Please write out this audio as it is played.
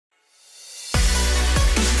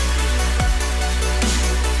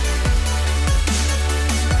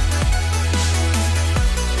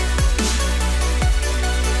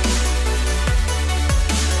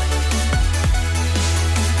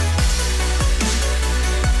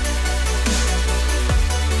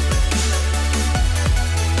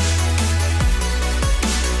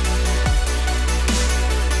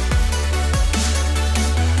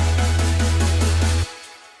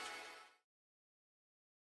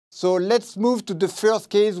So let's move to the first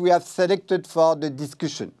case we have selected for the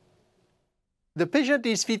discussion. The patient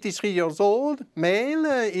is 53 years old, male,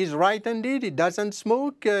 is right-handed, he doesn't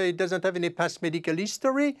smoke, he doesn't have any past medical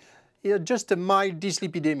history, just a mild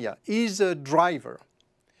dyslipidemia. He's a driver.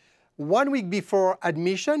 1 week before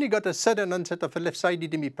admission, he got a sudden onset of a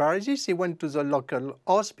left-sided hemiparesis. He went to the local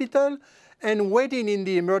hospital, and waiting in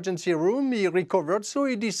the emergency room, he recovered, so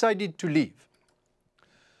he decided to leave.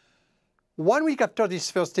 1 week after this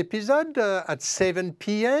first episode, at 7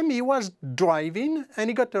 p.m., he was driving, and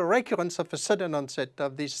he got a recurrence of a sudden onset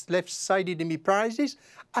of this left-sided hemiparesis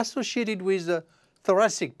associated with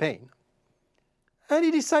thoracic pain. And he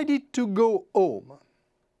decided to go home.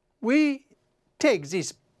 We take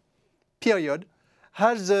this period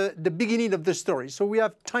as the beginning of the story, so we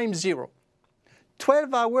have time 0.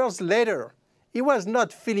 12 hours later, he was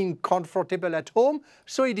not feeling comfortable at home,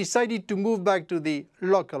 so he decided to move back to the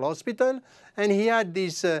local hospital, and he had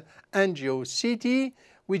this angio-CT,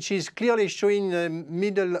 which is clearly showing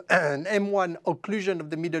middle M1 occlusion of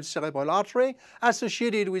the middle cerebral artery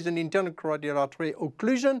associated with an internal carotid artery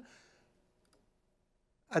occlusion.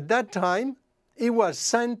 At that time, he was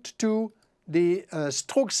sent to the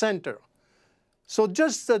stroke center. So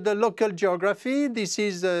just the local geography, this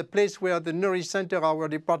is a place where the Neuri Center, our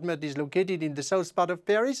department, is located in the south part of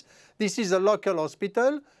Paris. This is a local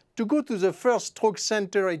hospital. To go to the first stroke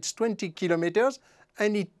center, it's 20 kilometers,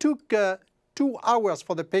 and it took 2 hours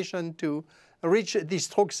for the patient to reach the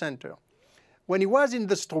stroke center. When he was in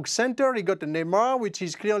the stroke center, he got an MR, which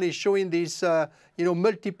is clearly showing this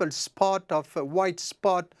multiple spot of white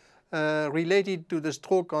spot related to the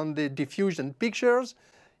stroke on the diffusion pictures.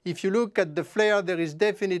 If you look at the flare, there is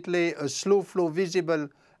definitely a slow flow visible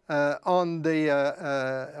on the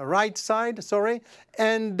right side,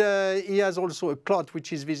 and he has also a clot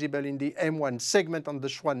which is visible in the M1 segment on the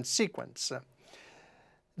Schwann sequence.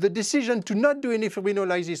 The decision to not do any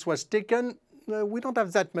fibrinolysis was taken. We don't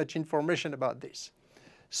have that much information about this.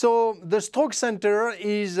 So the stroke center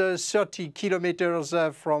is 30 kilometers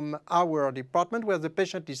from our department where the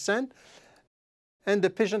patient is sent. And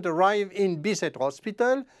the patient arrived in Bicêtre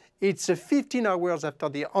Hospital. It's 15 hours after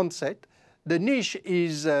the onset. The niche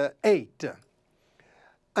is 8.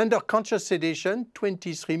 Under conscious sedation,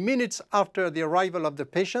 23 minutes after the arrival of the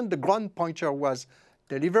patient, the ground puncture was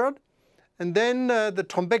delivered. And then the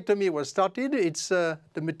thrombectomy was started. It's the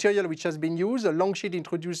material which has been used, a long sheet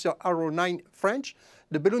introducer Arrow 9 French,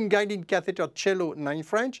 the balloon guided catheter Cello 9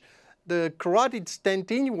 French. The carotid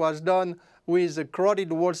stenting was done with a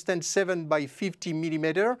carotid wall stent 7 by 50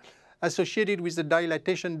 millimeter, associated with the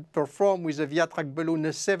dilatation performed with a Viatrac balloon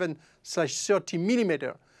 7/30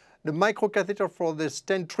 millimeter. The microcatheter for the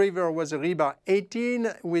stent triver was a rebar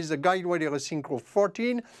 18 with a guide wire synchro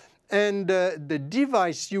 14. And the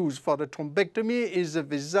device used for the thrombectomy is a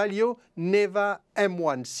Vesalio NeVa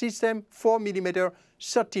M1 system, 4 millimeter,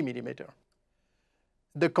 30 millimeter.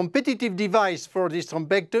 The competitive device for this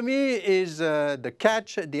thrombectomy is the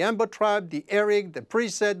Catch, the Embotrap, the Eric, the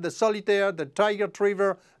Preset, the Solitaire, the Tiger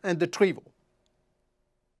Triver, and the Trivo.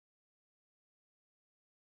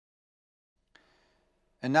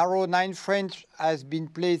 An Arrow 9 French has been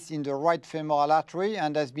placed in the right femoral artery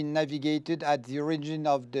and has been navigated at the origin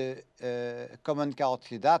of the common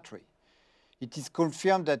carotid artery. It is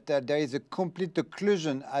confirmed that there is a complete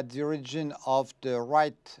occlusion at the origin of the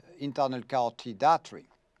right internal carotid artery.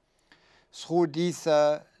 Through these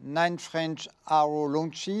 9 French Arrow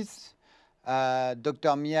launches,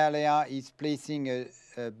 Dr. Mialea is placing a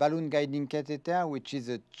balloon guiding catheter, which is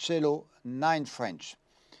a Cello 9 French.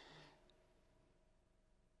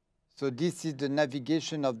 So this is the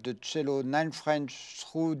navigation of the Cello 9 French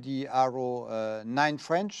through the Arrow 9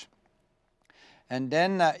 French. And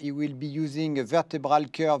then he will be using a vertebral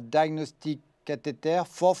curve diagnostic catheter,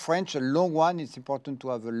 4 French, a long one. It's important to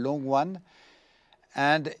have a long one.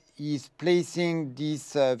 And he's placing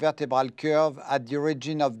this vertebral curve at the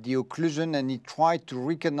origin of the occlusion, and he tried to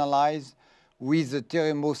recanalize with the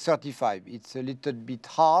Thermo 35. It's a little bit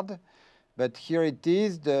hard. But here it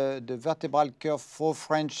is, the vertebral curve 4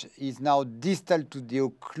 French is now distal to the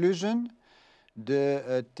occlusion.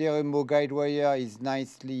 The Thermo guide wire is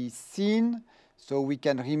nicely seen, so we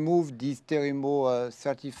can remove this Thermo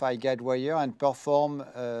certified guide wire and perform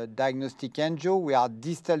diagnostic angio. We are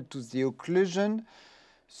distal to the occlusion,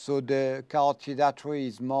 so the carotid artery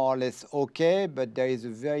is more or less okay, but there is a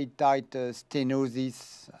very tight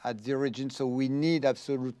stenosis at the origin, so we need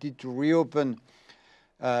absolutely to reopen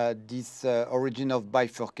this origin of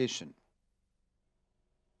bifurcation.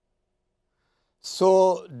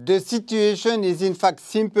 So the situation is in fact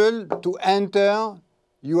simple. To enter,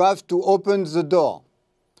 you have to open the door.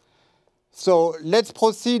 So let's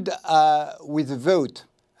proceed with the vote.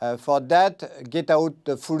 For that, get out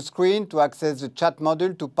the full screen to access the chat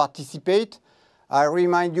module to participate. I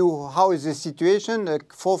remind you how is the situation. The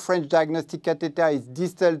 4 French diagnostic catheter is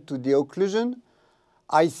distal to the occlusion.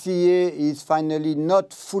 ICA is finally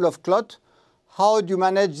not full of clot. How do you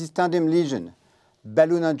manage this tandem lesion?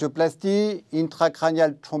 Balloon angioplasty,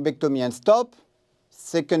 intracranial thrombectomy and stop.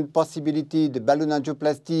 Second possibility, the balloon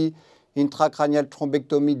angioplasty, intracranial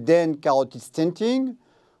thrombectomy, then carotid stenting,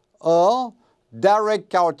 or direct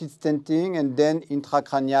carotid stenting and then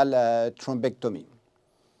intracranial thrombectomy.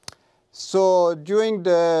 So during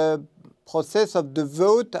the process of the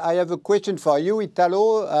vote, I have a question for you,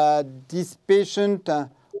 Italo. This patient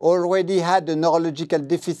already had a neurological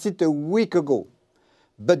deficit a week ago,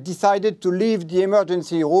 but decided to leave the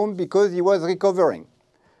emergency room because he was recovering.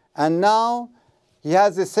 And now he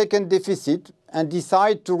has a second deficit and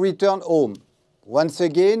decide to return home. Once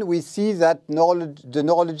again, we see that the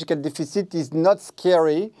neurological deficit is not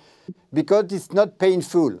scary because it's not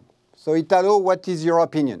painful. So Italo, what is your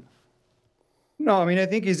opinion? No, I mean, I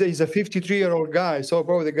think he's a 53-year-old guy, so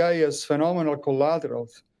probably the guy has phenomenal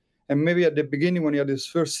collaterals. And maybe at the beginning when he had his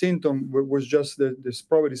first symptom was just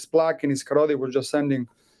probably this plaque in his carotid was just sending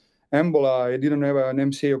emboli. He didn't have an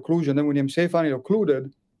MCA occlusion. Then when the MCA finally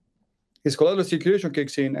occluded, his collateral circulation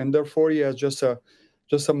kicks in, and therefore he has just a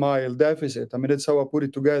mild deficit. I mean, that's how I put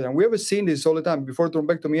it together. And we have seen this all the time. Before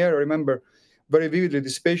thrombectomy era, I remember very vividly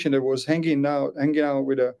this patient that was hanging out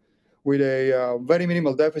with a very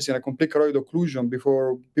minimal deficit, a complete carotid occlusion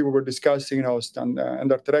before people were discussing, you know,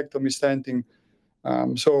 endarterectomy, stenting.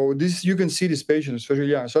 So this, you can see this patient,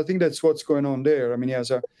 especially young. So I think that's what's going on there. I mean, he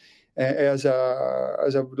has a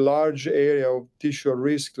large area of tissue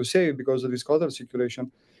risk to save because of this collateral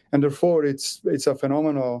circulation. And therefore, it's a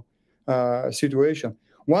phenomenal situation.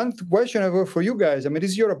 One question I have for you guys, I mean,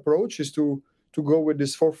 is your approach is to go with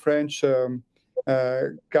this 4 French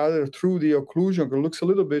catheter through the occlusion? It looks a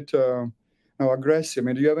little bit aggressive. I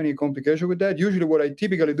mean, do you have any complication with that? Usually what I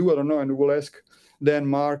typically do, I don't know, and we'll ask Dan,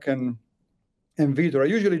 Mark, and Vitor. I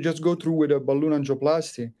usually just go through with a balloon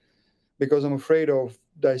angioplasty because I'm afraid of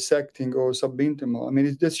dissecting or subintimal. I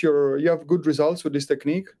mean, you have good results with this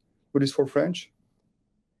technique, with this 4 French?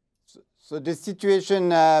 So the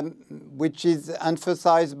situation which is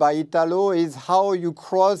emphasized by Italo is how you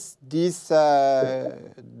cross this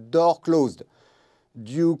door closed.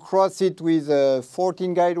 Do you cross it with a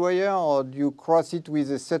 14 guide wire or do you cross it with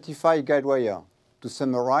a 35 guide wire? To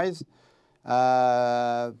summarize,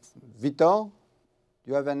 Vitor, do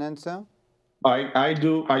you have an answer? I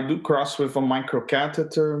do cross with a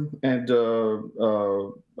microcatheter and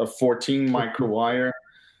a 14 micro wire.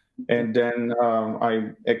 And then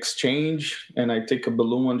I exchange and I take a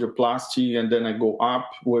balloon angioplasty and then I go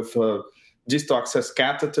up with a distal access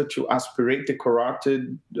catheter to aspirate the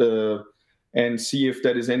carotid and see if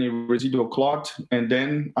there is any residual clot. And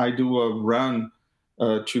then I do a run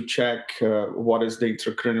to check what is the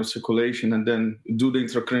intracranial circulation and then do the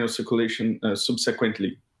intracranial circulation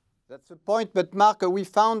subsequently. That's the point. But Mark, we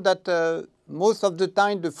found that most of the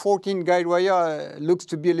time the 14 guide wire looks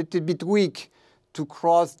to be a little bit weak to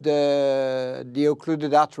cross the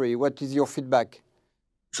occluded artery. What is your feedback?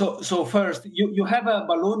 So first, you have a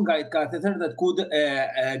balloon guide catheter that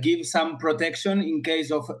could give some protection in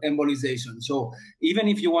case of embolization. So even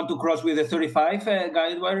if you want to cross with a 35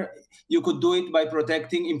 guide wire, you could do it by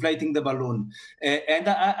inflating the balloon. And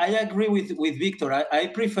I agree with Victor. I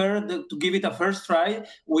prefer to give it a first try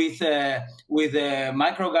with a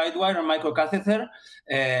micro guide wire or micro catheter.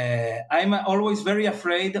 I'm always very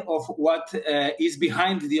afraid of what is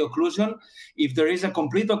behind the occlusion. If there is a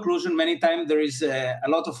complete occlusion, many times there is a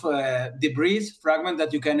lot of debris, fragment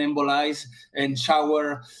that you can embolize and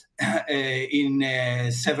shower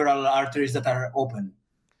in several arteries that are open.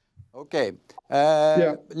 Okay.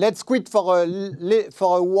 Let's quit for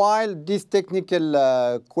a while this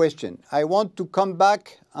technical question. I want to come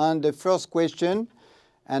back on the first question,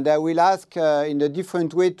 and I will ask in a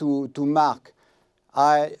different way to Mark.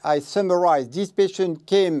 I summarize. This patient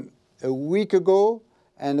came a week ago,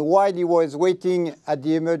 and while he was waiting at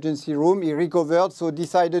the emergency room, he recovered, so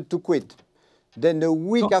decided to quit. Then a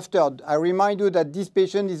week after, I remind you that this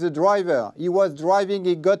patient is a driver. He was driving,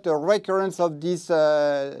 he got a recurrence of this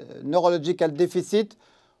neurological deficit.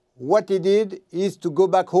 What he did is to go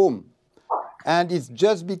back home. And it's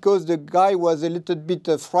just because the guy was a little bit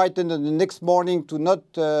frightened on the next morning to not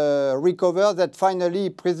recover that finally he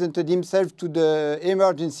presented himself to the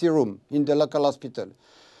emergency room in the local hospital.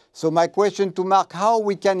 So my question to Mark, how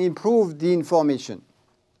we can improve the information?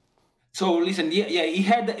 So listen, yeah, he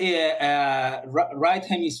had a right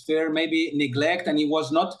hemisphere maybe neglect, and he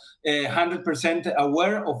was not 100%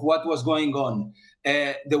 aware of what was going on.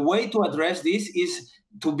 The way to address this is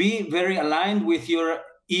to be very aligned with your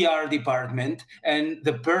ER department and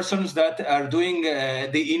the persons that are doing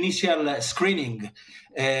the initial screening.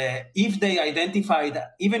 If they identified,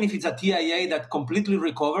 even if it's a TIA that completely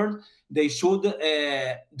recovered, they should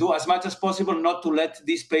do as much as possible not to let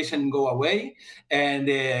this patient go away and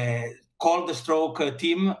call the stroke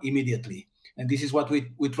team immediately. And this is what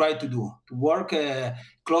we try to do, to work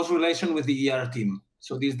close relation with the ER team,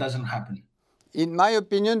 so this doesn't happen. In my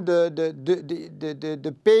opinion,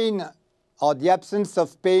 the pain or the absence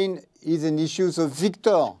of pain is an issue. So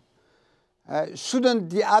Victor, shouldn't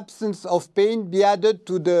the absence of pain be added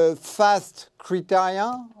to the FAST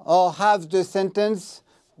criteria, or have the sentence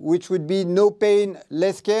which would be no pain,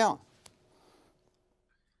 less care?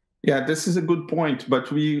 Yeah, this is a good point, but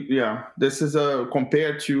this is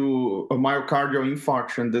compared to a myocardial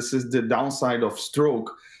infarction, this is the downside of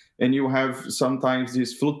stroke. And you have sometimes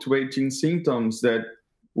these fluctuating symptoms that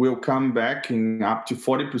will come back in up to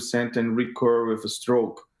 40% and recur with a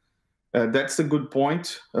stroke. That's a good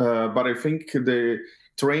point, but I think the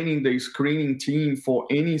screening team for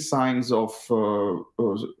any signs of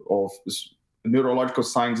neurological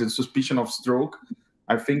signs and suspicion of stroke,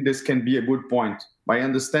 I think this can be a good point. I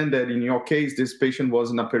understand that in your case, this patient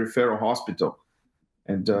was in a peripheral hospital,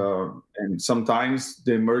 and sometimes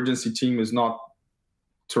the emergency team is not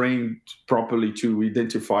trained properly to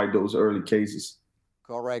identify those early cases.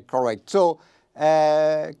 Correct, correct. So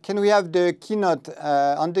can we have the keynote?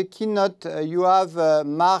 On the keynote, you have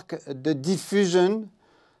marked the diffusion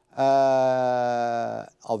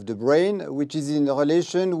of the brain, which is in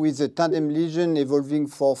relation with the tandem lesion evolving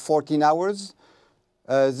for 14 hours.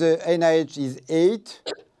 The NIH is 8.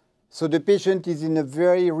 So the patient is in a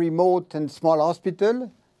very remote and small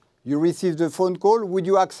hospital. You receive the phone call. Would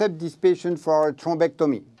you accept this patient for a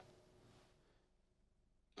thrombectomy?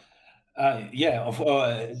 Yeah,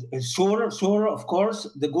 sure, of course.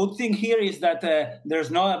 The good thing here is that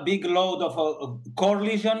there's not a big load of core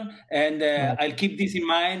lesion, and I'll keep this in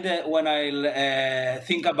mind when I'll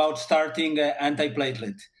think about starting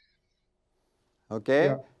antiplatelet. Okay.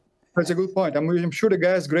 Yeah. That's a good point. I'm sure the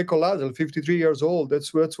guy has great collateral, 53 years old.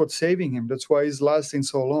 That's what's saving him. That's why he's lasting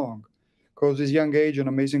so long, because his young age and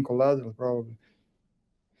amazing collateral, probably.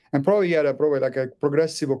 And probably he had like a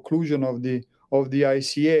progressive occlusion of the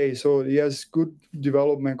ICA, so he has good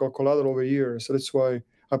development of collateral over years. So that's why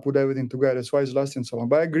I put everything together. That's why it's lasting so long.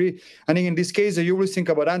 But I agree. I think in this case, you always think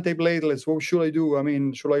about antiplatelets. What should I do? I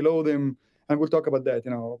mean, should I load them? And we'll talk about that.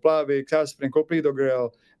 You know, Plavix, aspirin,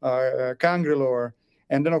 clopidogrel, Cangrelor.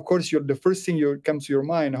 And then, of course, the first thing that comes to your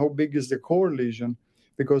mind, how big is the core lesion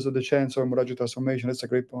because of the chance of hemorrhagic transformation? That's a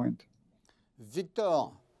great point. Victor,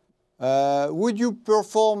 would you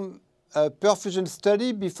perform a perfusion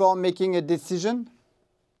study before making a decision?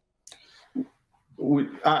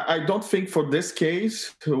 I don't think for this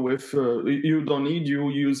case, if you don't need, you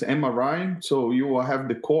use MRI, so you will have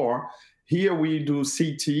the core. Here we do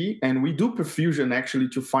CT, and we do perfusion actually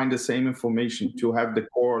to find the same information, to have the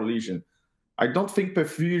core lesion. I don't think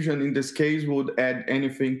perfusion in this case would add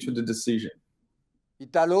anything to the decision.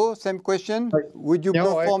 Italo, same question. Would you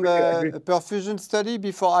perform a perfusion study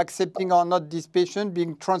before accepting or not this patient,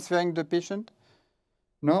 transferring the patient?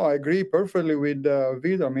 No, I agree perfectly with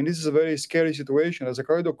Vito. I mean, this is a very scary situation. As a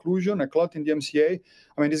carotid occlusion, a clot in the MCA,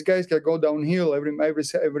 I mean, these guys can go downhill every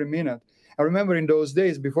minute. I remember in those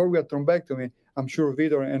days, before we had thrombectomy, I'm sure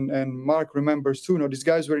Vito and Mark remembers too, these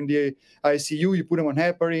guys were in the ICU, you put them on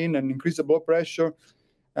heparin and increase the blood pressure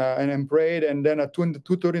and prayed, and then at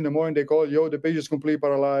 2:30 in the morning, they call, yo, the patient's completely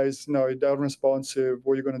paralyzed, they're unresponsive,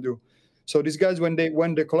 what are you going to do? So these guys, when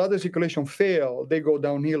the collateral circulation fail, they go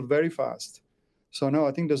downhill very fast. So no,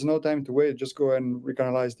 I think there's no time to wait. Just go and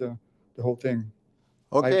recanalize the whole thing.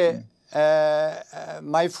 Okay,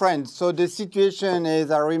 my friend, so the situation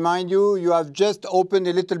is, I remind you, you have just opened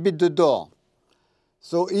a little bit the door.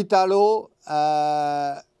 So Italo,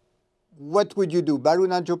 what would you do? Balloon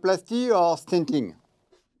angioplasty or stenting?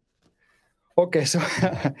 Okay, so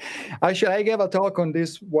actually I gave a talk on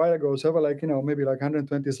this a while ago, so I have maybe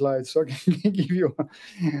 120 slides, so I can give you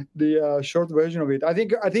the short version of it. I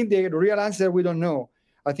think the real answer we don't know.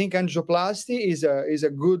 I think angioplasty is a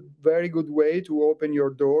very good way to open your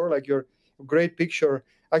door, like your great picture.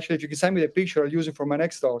 Actually, if you can send me the picture, I'll use it for my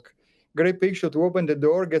next talk. Great picture to open the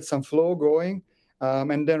door, get some flow going,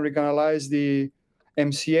 and then recanalize the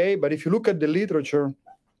MCA. But if you look at the literature,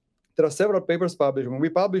 there are several papers published. When we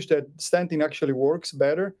published that stenting actually works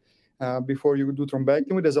better before you do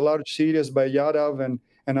thrombectomy, there's a large series by Yadav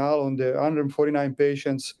and all on the 149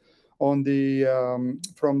 patients on the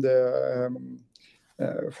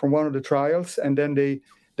from one of the trials, and then they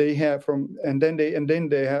have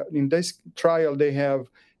in this trial they have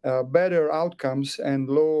better outcomes and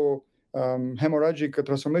low hemorrhagic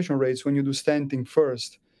transformation rates when you do stenting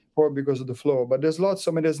first, or because of the flow. But there's lots.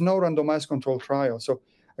 I mean, there's no randomized controlled trial. So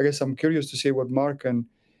I guess I'm curious to see what Mark and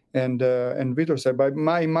Vitor said. But in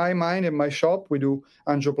my mind, in my shop, we do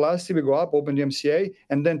angioplasty. We go up, open the MCA,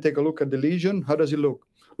 and then take a look at the lesion. How does it look?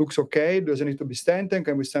 Looks okay. Does it need to be stented?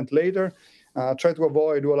 Can we stent later? Try to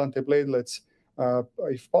avoid dual antiplatelets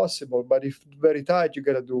if possible. But if very tight, you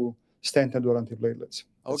got to do stent and dual antiplatelets.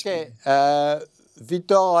 Okay.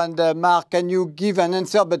 Vitor and Mark, can you give an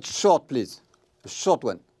answer, but short, please? A short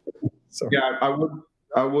one. So. Yeah, I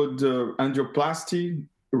would angioplasty,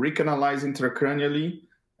 recanalize intracranially,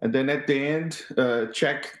 and then at the end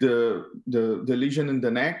check the lesion in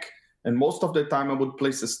the neck. And most of the time, I would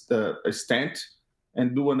place a stent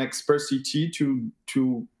and do an expert CT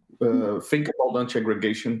to think about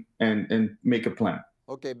anti-aggregation and make a plan.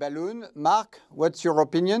 Okay, balloon. Mark, what's your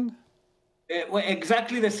opinion? Well,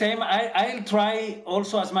 exactly the same. I'll try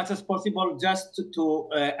also as much as possible just to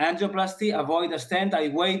angioplasty, avoid a stent. I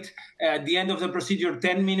wait at the end of the procedure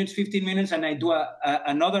 10 minutes, 15 minutes, and I do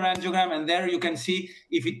another angiogram, and there you can see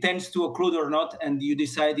if it tends to occlude or not, and you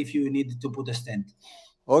decide if you need to put a stent.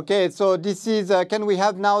 Okay, so this is, can we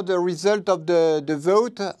have now the result of the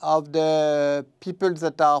vote of the people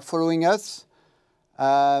that are following us?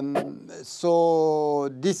 So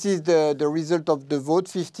this is the result of the vote.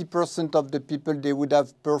 50% of the people, they would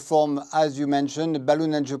have performed, as you mentioned,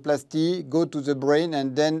 balloon angioplasty, go to the brain,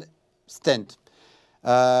 and then stent.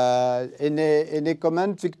 Any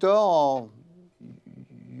comment, Victor? Or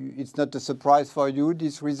it's not a surprise for you,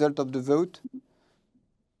 this result of the vote?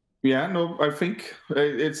 Yeah, no, I think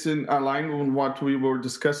it's in line with what we were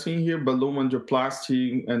discussing here, balloon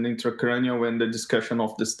angioplasty and intracranial, and the discussion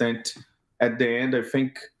of the stent at the end. I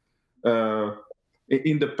think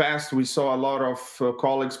in the past, we saw a lot of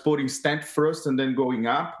colleagues putting stent first and then going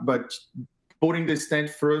up, but putting the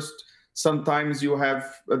stent first, sometimes you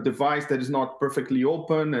have a device that is not perfectly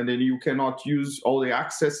open, and then you cannot use all the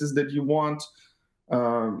accesses that you want.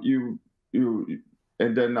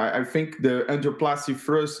 And then I think the angioplasty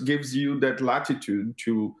first gives you that latitude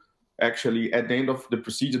to actually, at the end of the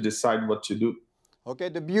procedure, decide what to do. Okay,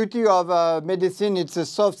 the beauty of medicine, it's a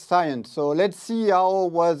soft science. So let's see how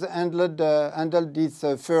was handled this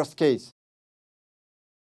first case.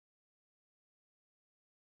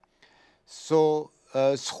 So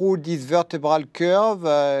through this vertebral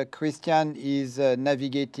curve, Christian is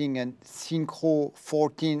navigating a Synchro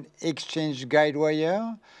 14 exchange guide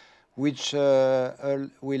wire, which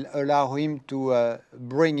will allow him to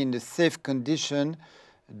bring in a safe condition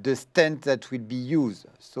the stent that will be used.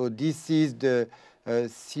 So this is the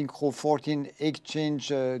Synchro 14 exchange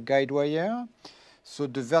guide wire. So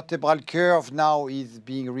the vertebral curve now is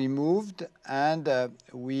being removed, and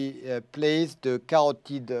we place the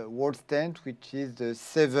carotid wall stent, which is the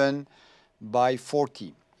 7 by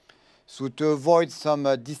 40. So to avoid some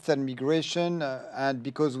distal migration, and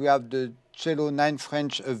because we have the Cello 9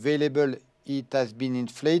 French available, it has been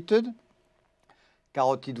inflated.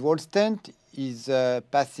 Carotid wall stent is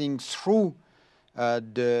passing through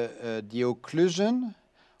the occlusion.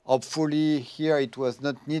 Hopefully here it was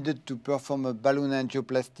not needed to perform a balloon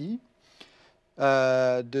angioplasty.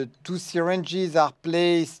 The two syringes are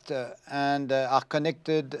placed and are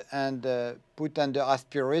connected and put under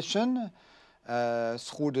aspiration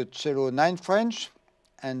through the Cello 9 French,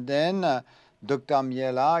 and then Dr.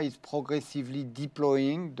 Miela is progressively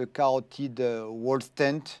deploying the carotid wall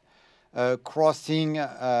stent, crossing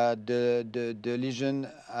the lesion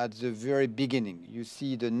at the very beginning. You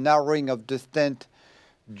see the narrowing of the stent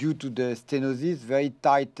due to the stenosis, very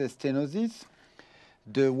tight stenosis.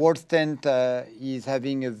 The wall stent is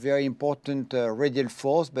having a very important radial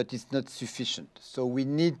force, but it's not sufficient. So we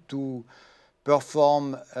need to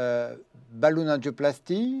perform balloon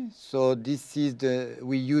angioplasty. So this is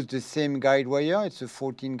we use the same guide wire. It's a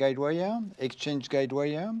 14 guide wire, exchange guide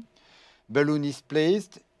wire. Balloon is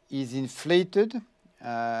placed, is inflated.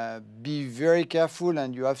 Be very careful,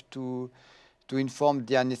 and you have to inform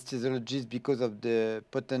the anesthesiologist because of the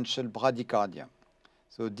potential bradycardia.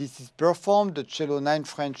 So this is performed. The Cello 9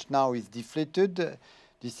 French now is deflated.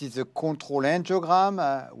 This is a control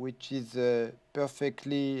angiogram, which is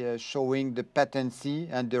perfectly showing the patency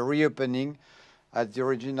and the reopening at the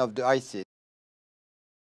origin of the IC.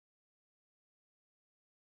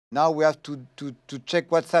 Now we have to check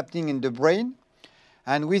what's happening in the brain.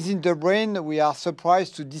 And within the brain, we are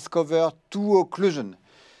surprised to discover two occlusions.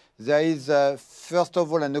 There is, first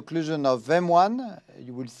of all, an occlusion of M1.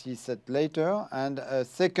 You will see that later. And a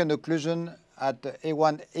second occlusion at the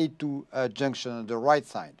A1, A2 junction on the right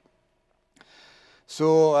side.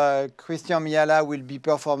 So Christian Miala will be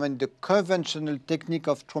performing the conventional technique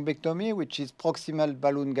of thrombectomy, which is proximal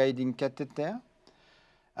balloon guiding catheter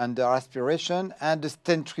under aspiration, and the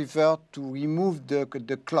stent reverse to remove the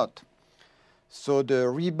clot. So the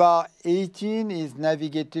rebar 18 is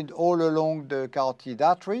navigated all along the carotid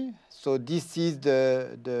artery. So this is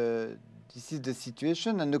the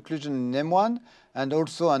situation, an occlusion in M1, and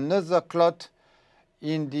also another clot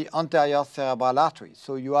in the anterior cerebral artery.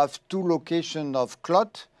 So you have two locations of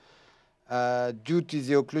clot due to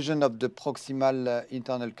the occlusion of the proximal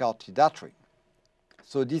internal carotid artery.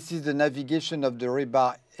 So this is the navigation of the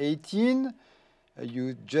rebar 18.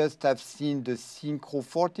 You just have seen the synchro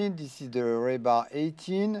 14. This is the rebar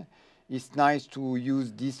 18. It's nice to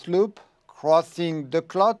use this loop, crossing the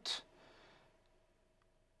clot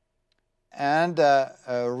and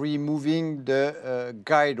removing the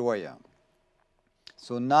guide wire.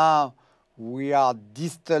 So now we are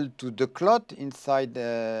distal to the clot inside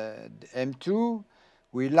the M2.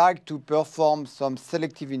 We like to perform some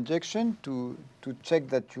selective injection to check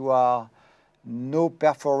that you are no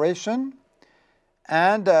perforation.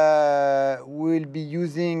 And we'll be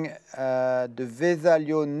using the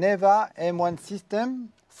Vesalio NeVa M1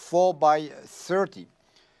 system 4x30.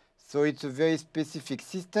 So it's a very specific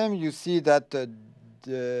system. You see that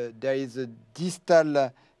there is a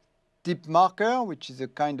distal tip marker, which is a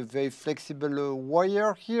kind of very flexible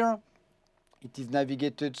wire here. It is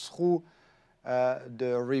navigated through the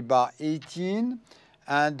rebar 18.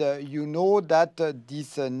 And you know that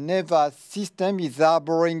this NeVa system is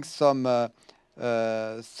harboring some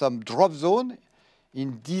drop zone.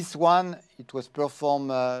 In this one, it was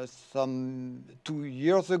performed some 2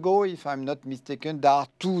 years ago, if I'm not mistaken. There are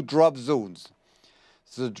two drop zones.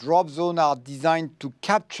 The drop zones are designed to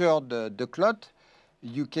capture the clot.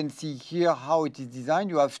 You can see here how it is designed.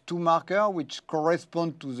 You have two markers which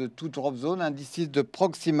correspond to the two drop zones, and this is the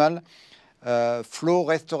proximal flow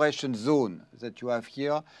restoration zone that you have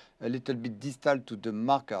here, a little bit distal to the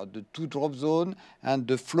marker, the two drop zone and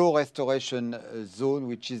the flow restoration zone,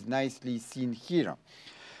 which is nicely seen here.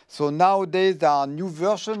 So nowadays there are new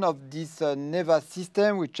versions of this NeVa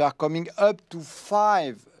system which are coming up to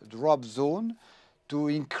 5 drop zones to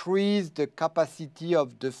increase the capacity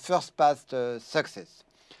of the first pass success.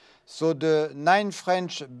 So the 9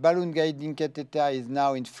 French balloon guiding catheter is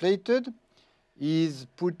now inflated, is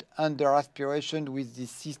put under aspiration with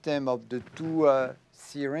this system of the two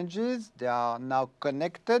syringes. They are now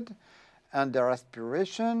connected under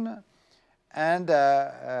aspiration, and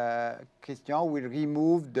Christian will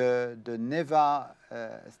remove the NeVa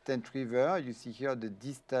stent river. You see here the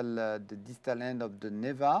distal end of the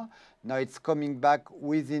NeVa. Now it's coming back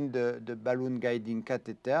within the balloon guiding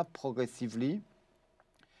catheter progressively.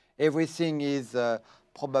 Everything is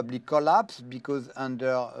probably collapsed because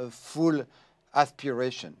under full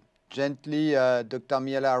aspiration. Gently, Dr.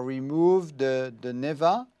 Miala removed the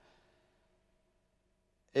NeVa.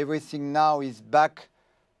 Everything now is back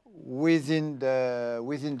within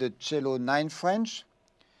the cello 9 French.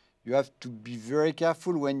 You have to be very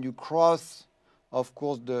careful when you cross, of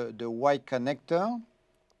course, the Y connector.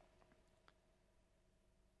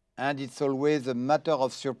 And it's always a matter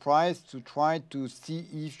of surprise to try to see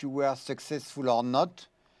if you were successful or not.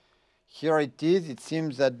 Here it is. It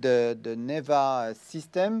seems that the NeVa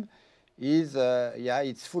system is,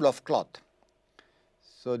 it's full of clot.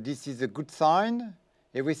 So this is a good sign.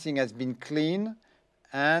 Everything has been clean.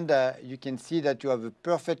 And you can see that you have a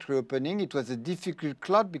perfect reopening. It was a difficult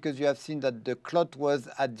clot because you have seen that the clot was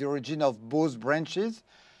at the origin of both branches.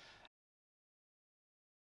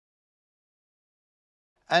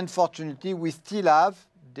 Unfortunately, we still have,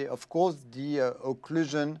 of course, the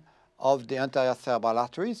occlusion of the anterior cerebral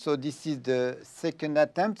artery. So this is the second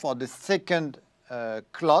attempt for the second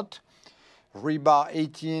clot. Rebar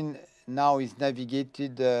 18 now is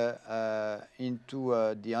navigated into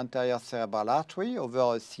the anterior cerebral artery over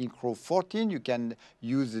a synchro 14. You can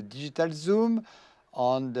use a digital zoom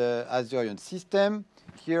on the Azurion system.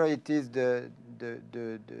 Here it is the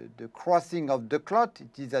crossing of the clot.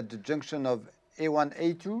 It is at the junction of A1,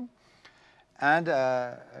 A2. And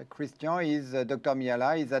Christian is, Dr.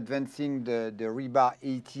 Miala is advancing the rebar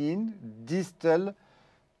 18 distal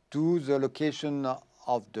to the location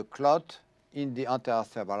of the clot in the anterior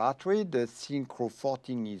cerebral artery. The synchro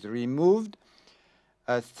 14 is removed.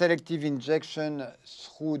 A selective injection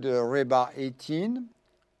through the rebar 18.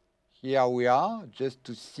 Here we are, just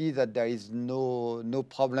to see that there is no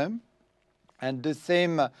problem. And the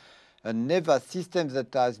same a NeVa system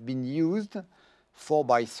that has been used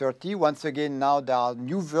 4x30. Once again, now there are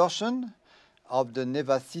new version of the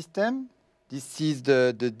NeVa system. This is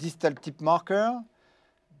the distal tip marker.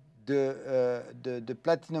 The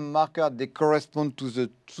platinum marker, they correspond to the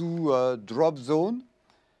two drop zone.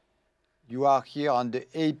 You are here on the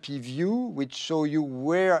AP view, which show you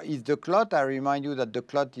where is the clot. I remind you that the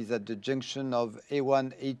clot is at the junction of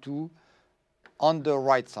A1, A2 on the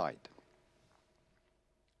right side.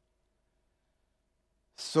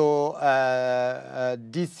 So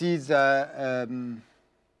this is a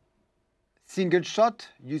single shot.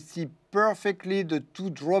 You see perfectly the two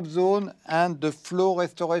drop zone and the flow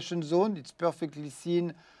restoration zone. It's perfectly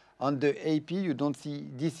seen on the AP. You don't see,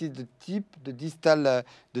 this is the tip, the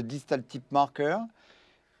distal tip marker.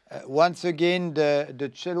 Once again,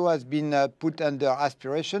 the cello has been put under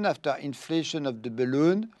aspiration after inflation of the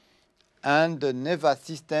balloon, and the NeVa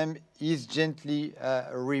system is gently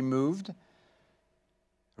removed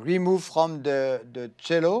from the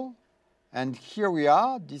cello. And here we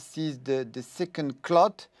are. This is the second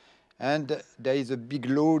clot, and there is a big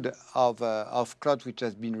load of clot which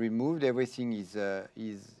has been removed. Everything is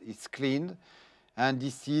cleaned, and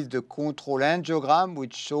this is the control angiogram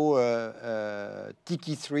which show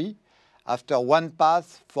TK3 after one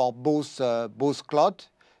pass for both clot,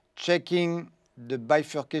 checking the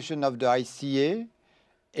bifurcation of the ICA,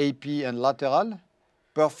 AP and lateral,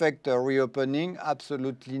 perfect reopening,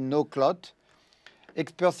 absolutely no clot.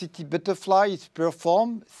 Expercity butterfly is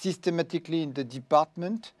performed systematically in the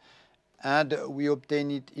department, and we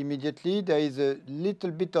obtain it immediately. There is a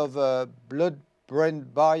little bit of a blood-brain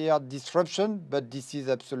barrier disruption, but this is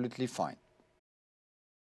absolutely fine.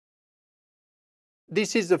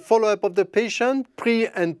 This is the follow-up of the patient, pre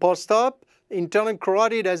and post-op. Internal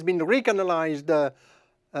carotid has been recanalized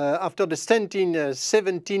after the stenting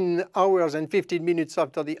 17 hours and 15 minutes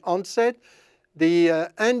after the onset. The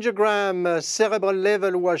angiogram cerebral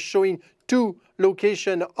level was showing two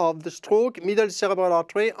locations of the stroke, middle cerebral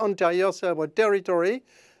artery, anterior cerebral territory,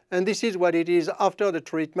 and this is what it is after the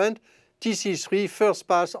treatment. TC3 first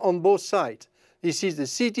pass on both sides. This is the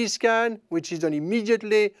CT scan, which is done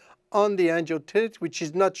immediately on the angiotext, which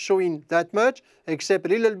is not showing that much, except a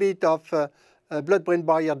little bit of blood-brain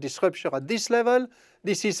barrier disruption at this level.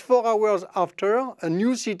 This is 4 hours after a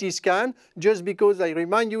new CT scan, just because I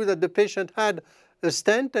remind you that the patient had a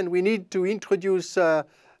stent and we need to introduce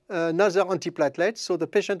another antiplatelet. So the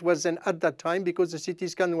patient was then at that time, because the CT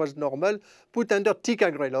scan was normal, put under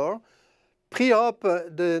ticagrelor. Pre-op,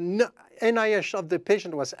 the NIH of the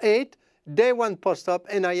patient was 8. Day 1 post-op,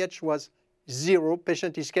 NIH was 0.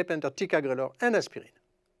 Patient is kept under ticagrelor and aspirin.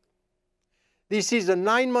 This is a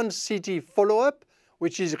 9-month CT follow-up,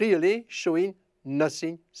 which is really showing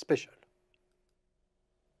nothing special.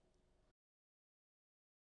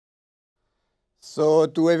 So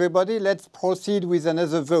to everybody, let's proceed with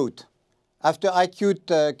another vote. After acute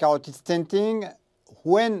carotid stenting,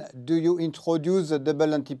 when do you introduce a double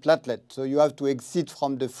antiplatelet? So you have to exit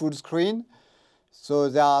from the full screen. So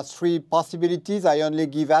there are 3 possibilities. I only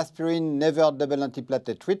give aspirin, never double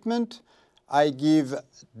antiplatelet treatment. I give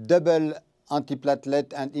double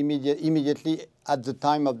antiplatelet and immediately at the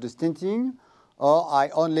time of the stenting. Or I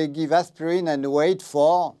only give aspirin and wait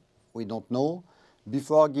for, we don't know,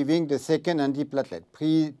 before giving the second antiplatelet.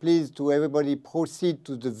 Please, to everybody, proceed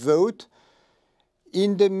to the vote.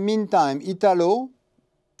 In the meantime, Italo,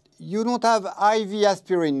 you don't have IV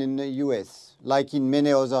aspirin in the US, like in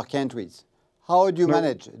many other countries. How do you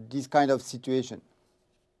manage this kind of situation?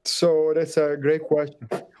 So that's a great question.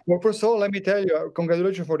 Well, first of all, let me tell you,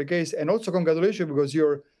 congratulations for the case, and also congratulations because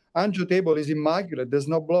your angio table is immaculate. There's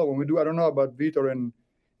no blood. When we do, I don't know about Vitor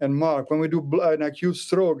and Mark, when we do an acute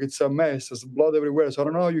stroke, it's a mess. There's blood everywhere. So I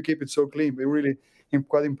don't know how you keep it so clean, but really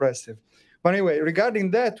quite impressive. But anyway,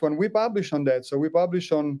 regarding that one, we publish on that. So we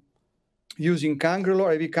publish on using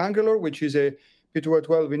cangrelor, IV cangrelor, which is a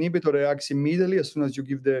P2Y12 inhibitor that acts immediately as soon as you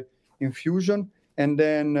give the infusion, and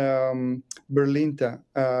then Berlinta,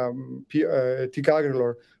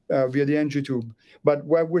 ticagrelor via the NG tube. But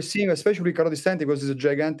what we're seeing, especially carotid stenting, because it's a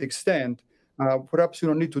gigantic stent, perhaps you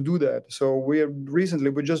don't need to do that. So we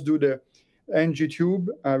just do the NG tube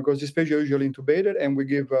because this patient is usually intubated, and we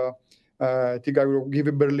give ticagrelor, give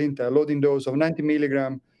a Berlinta, a loading dose of 90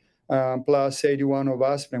 milligram plus 81 of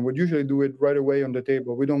aspirin. We usually do it right away on the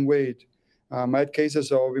table. We don't wait. I had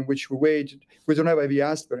cases in which we wait. We don't have IV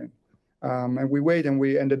aspirin. And we wait,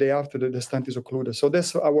 and the day after the stent is occluded. So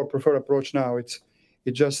that's our preferred approach now. It's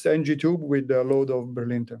just NG tube with a load of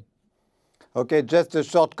Berlinta. Okay, just a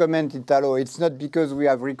short comment, Italo. It's not because we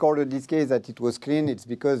have recorded this case that it was clean. It's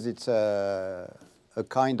because it's a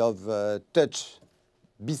kind of touch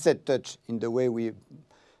beset touch in the way we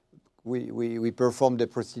perform the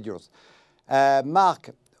procedures.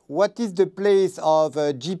 Mark, what is the place of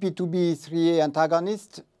GP2B3A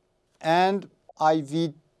antagonist and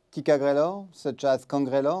IV ticagrelor, such as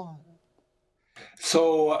Cangrelor?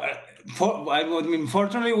 So,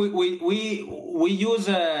 fortunately, we use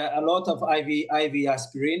a lot of IV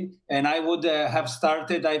aspirin, and I would have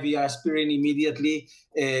started IV aspirin immediately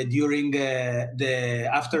during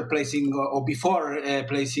after placing or before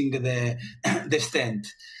placing the stent.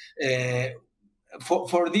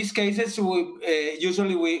 For these cases,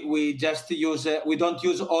 usually we just use we don't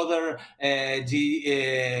use other IV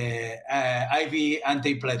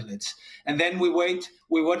antiplatelets, and then we wait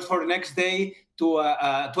for the next day to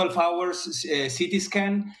 12 hours CT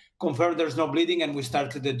scan, confirm there's no bleeding, and we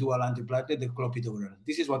start the dual antiplatelet, the clopidogrel.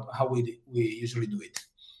 This is how we usually do it.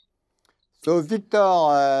 So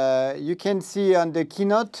Victor, you can see on the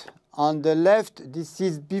keynote on the left, this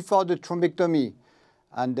is before the thrombectomy.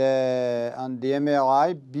 And on the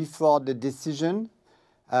MRI, before the decision,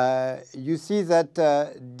 you see that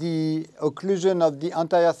the occlusion of the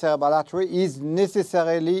anterior cerebral artery is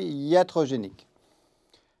necessarily iatrogenic.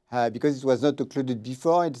 Because it was not occluded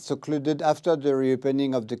before, it's occluded after the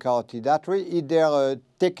reopening of the carotid artery. Is there a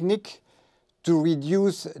technique to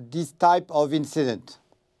reduce this type of incident?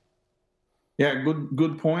 Yeah,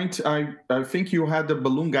 good point. I think you had the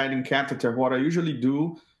balloon guiding catheter. What I usually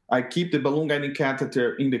do, I keep the balloon guiding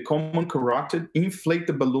catheter in the common carotid, inflate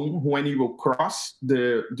the balloon when you will cross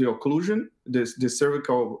the occlusion, the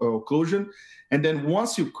cervical occlusion. And then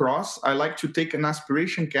once you cross, I like to take an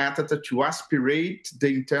aspiration catheter to aspirate the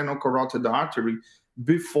internal carotid artery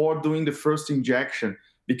before doing the first injection.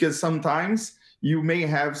 Because sometimes you may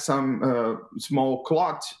have some small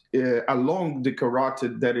clot along the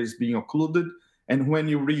carotid that is being occluded. And when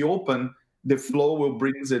you reopen, the flow will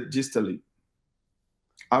bring it distally.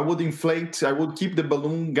 I would keep the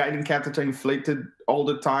balloon guiding catheter inflated all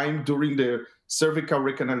the time during the cervical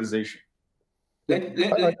recanalization. Let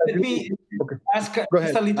me ask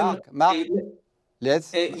just a little. Mark.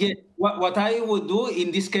 Yes. Yeah, what I would do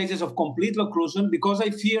in these cases of complete occlusion, because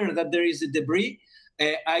I fear that there is a debris,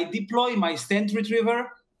 I deploy my stent retriever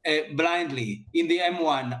blindly in the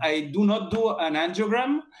M1. I do not do an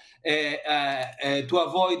angiogram to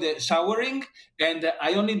avoid showering, and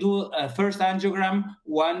I only do a first angiogram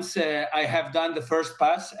once I have done the first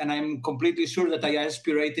pass, and I'm completely sure that I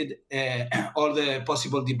aspirated all the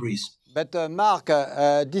possible debris. But Mark,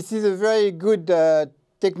 this is a very good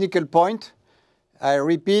technical point. I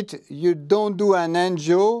repeat, you don't do an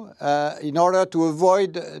angio in order to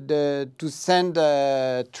avoid to send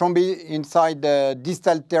thrombi inside the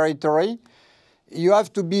distal territory. You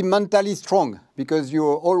have to be mentally strong because you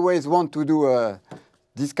always want to do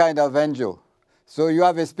this kind of angio. So you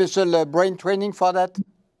have a special brain training for that?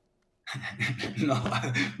 No,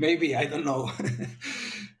 maybe, I don't know.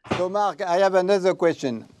 So Mark, I have another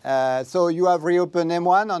question. So you have reopened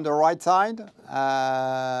M1 on the right side,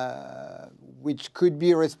 which could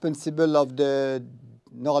be responsible of the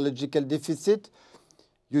neurological deficit.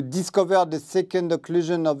 You discovered the second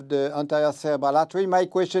occlusion of the anterior cerebral artery. My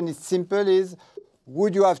question is simple,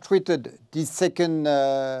 would you have treated this second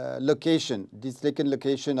location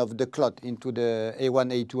of the clot into the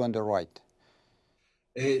A1, A2 on the right?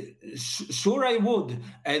 Sure, I would.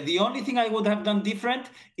 The only thing I would have done different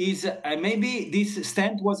is maybe this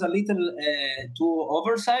stent was a little too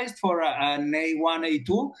oversized for an A1,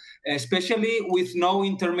 A2, especially with no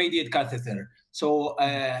intermediate catheter. So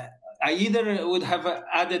I either would have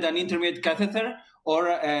added an intermediate catheter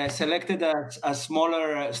or selected a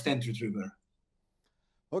smaller stent retriever.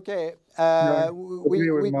 Okay. I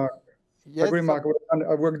agree with Mark. Yes, I agree, Mark.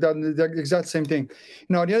 I worked on the exact same thing.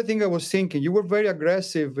 Now, the other thing I was thinking, you were very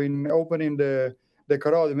aggressive in opening the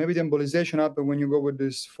carotid. Maybe the embolization happened when you go with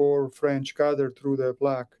this 4 French catheter through the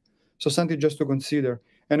plaque. So something just to consider.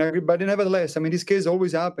 And I agree, but nevertheless, I mean, this case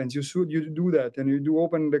always happens. You do that, and you do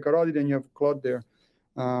open the carotid, and you have clot there.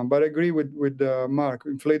 But I agree with Mark,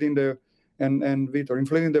 inflating and Victor,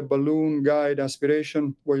 inflating the balloon guide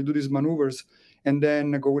aspiration where you do these maneuvers, and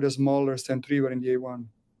then go with a smaller stent retriever in the A1.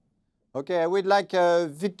 Okay, I would like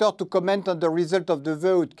Victor to comment on the result of the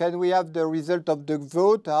vote. Can we have the result of the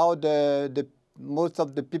vote? How most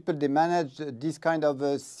of the people, they manage this kind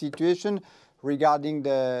of situation regarding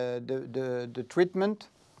the treatment?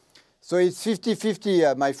 So it's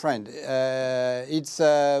 50-50, my friend. It's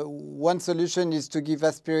one solution is to give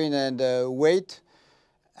aspirin and wait.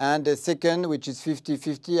 And the second, which is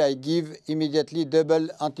 50-50, I give immediately double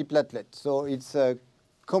antiplatelet. So it's a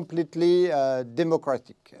completely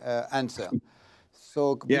democratic answer.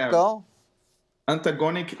 So, Yeah. Victor?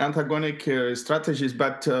 antagonic strategies,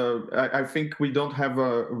 but I think we don't have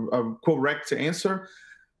a correct answer.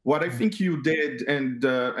 What I think you did,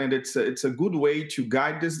 and it's a good way to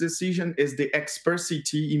guide this decision, is the expert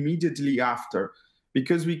CT immediately after,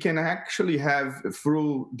 because we can actually have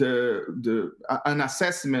through an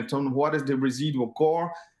assessment on what is the residual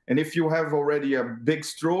core, and if you have already a big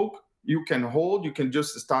stroke, you can hold, you can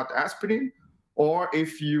just start aspirin, or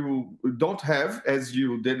if you don't have, as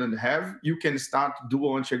you didn't have, you can start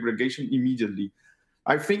dual antiaggregation immediately.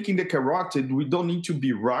 I think in the carotid, we don't need to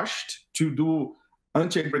be rushed to do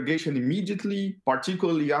antiaggregation immediately,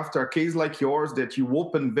 particularly after a case like yours that you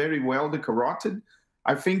open very well the carotid.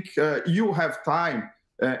 I think you have time,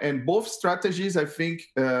 and both strategies, I think,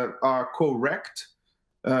 are correct.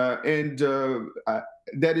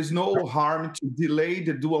 There is no harm to delay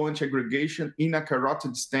the dual antiaggregation in a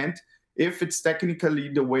carotid stent if it's technically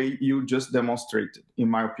the way you just demonstrated, in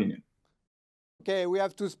my opinion. Okay, we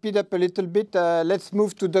have to speed up a little bit. Let's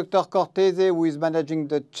move to Dr. Cortese, who is managing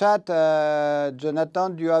the chat.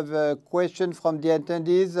 Jonathan, do you have a question from the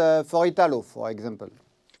attendees for Italo, for example?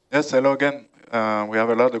 Yes, hello again. We have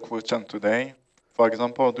a lot of questions today. For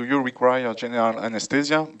example, do you require general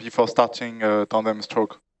anesthesia before starting a tandem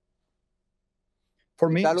stroke? For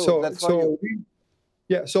me, Italo,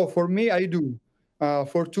 so for me, I do,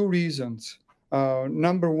 for two reasons.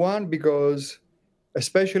 Number one, because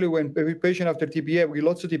especially when every patient after TPA, we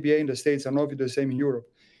lots of TPA in the States, I don't know if it's the same in Europe.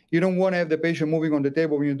 You don't want to have the patient moving on the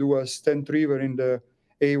table when you do a stent retriever in the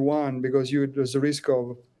A1 because there's a risk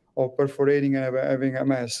of perforating and having a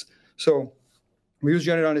mess. So we use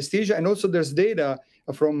general anesthesia, and also there's data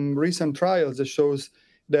from recent trials that shows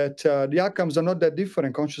that the outcomes are not that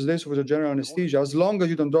different, conscious days with a general anesthesia, as long as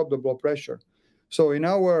you don't drop the blood pressure. So in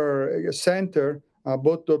our center,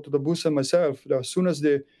 both Dr. Bus and myself, as soon as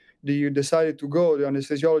you decided to go, the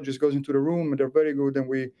anesthesiologist goes into the room, and they're very good, and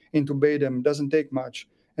we intubate them. It doesn't take much,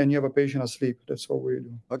 and you have a patient asleep. That's all we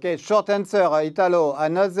do. Okay, short answer, Italo.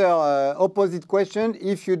 Another opposite question.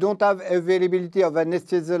 If you don't have availability of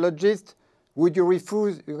anesthesiologist, would you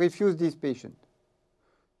refuse this patient?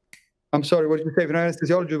 I'm sorry, what did you say? If you're an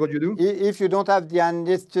anesthesiologist, what do you do? If you don't have the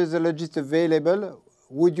anesthesiologist available,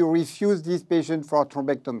 would you refuse this patient for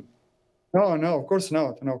thrombectomy? No, of course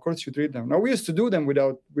not. No, of course you treat them. No, we used to do them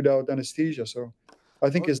without anesthesia, so I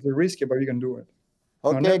think it's risky, but you can do it.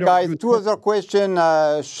 Okay, guys, two other questions.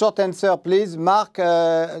 Short answer, please. Mark,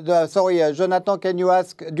 Jonathan,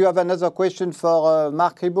 do you have another question for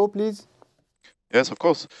Mark Ribot, please? Yes, of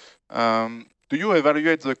course. Do you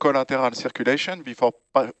evaluate the collateral circulation before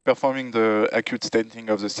performing the acute stenting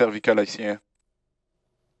of the cervical ICA?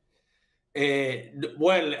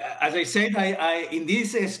 Well, as I said, I in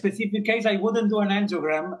this specific case, I wouldn't do an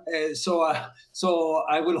angiogram, so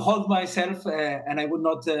I will hold myself and I would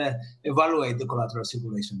not evaluate the collateral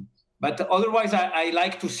circulation. But otherwise, I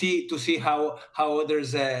like to see how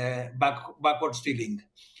there's backwards filling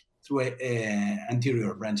through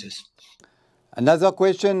anterior branches. Another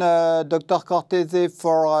question, Dr. Cortese,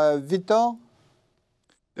 for Vitor?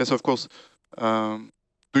 Yes, of course.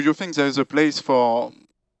 Do you think there is a place for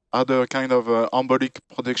other kind of embolic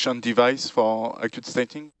protection device for acute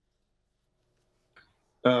stenting?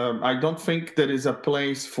 I don't think there is a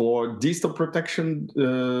place for distal protection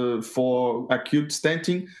for acute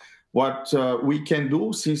stenting. What we can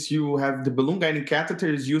do, since you have the balloon guiding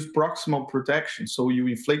catheter, is use proximal protection. So you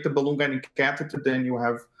inflate the balloon guiding catheter, then you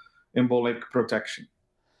have embolic protection.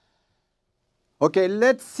 Okay,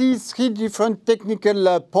 let's see three different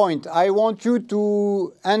technical points. I want you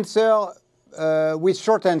to answer with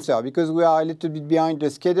short answer, because we are a little bit behind the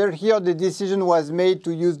schedule. Here, the decision was made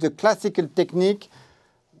to use the classical technique,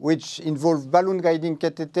 which involves balloon guiding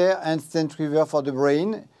catheter and stent retriever for the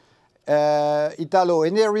brain. Italo,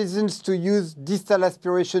 any reasons to use distal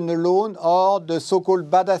aspiration alone or the so-called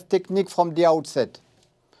badass technique from the outset?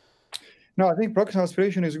 No, I think proximal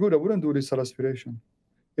aspiration is good. I wouldn't do distal aspiration.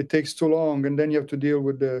 It takes too long, and then you have to deal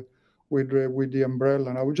with the umbrella.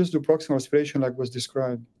 And I would just do proximal aspiration like was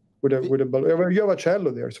described. With a balloon. You have a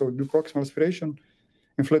cello there, so do proximal aspiration,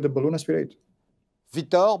 inflate the balloon, aspirate.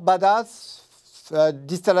 Vitor, badass,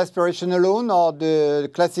 distal aspiration alone or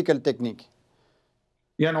the classical technique?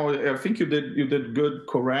 Yeah, no, I think you did good,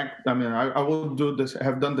 correct. I mean, I will do this,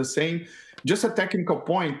 have done the same. Just a technical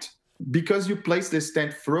point, because you placed the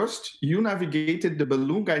stent first, you navigated the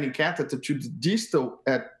balloon guiding catheter to the distal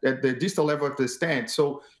at the distal level of the stent.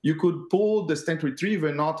 So you could pull the stent retriever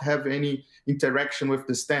and not have any interaction with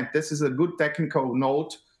the stent. This is a good technical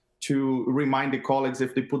note to remind the colleagues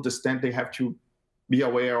if they put the stent, they have to be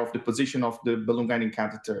aware of the position of the balloon guiding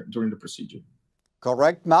catheter during the procedure.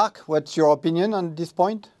 Correct. Mark, what's your opinion on this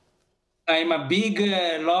point? I'm a big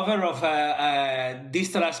lover of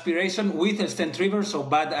distal aspiration with a stent retriever, so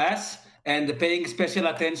badass, and paying special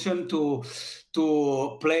attention to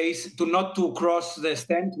not to cross the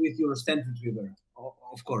stent with your stent retriever,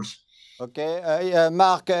 of course. Okay,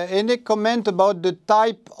 Mark, any comment about the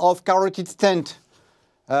type of carotid stent?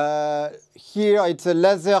 Here it's a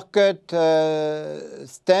laser cut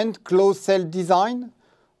stent, closed cell design,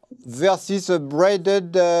 versus a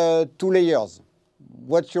braided 2 layers.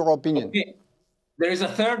 What's your opinion? Okay. There is a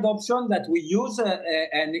third option that we use,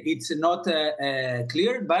 and it's not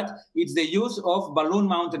clear, but it's the use of balloon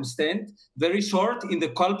mounted stent, very short in the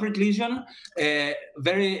culprit lesion,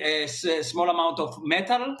 very small amount of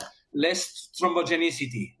metal, less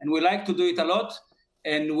thrombogenicity. And we like to do it a lot,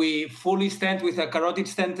 and we fully stent with a carotid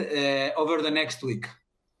stent over the next week.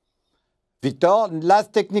 Victor,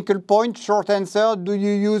 last technical point, short answer. Do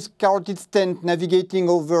you use carotid stent navigating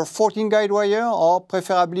over 14 guide wire or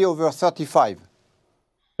preferably over 35?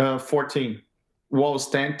 14. Wall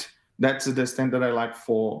stent, that's the stent that I like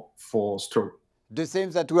for stroke. The same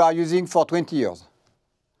that we are using for 20 years?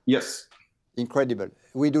 Yes. Incredible.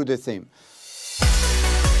 We do the same.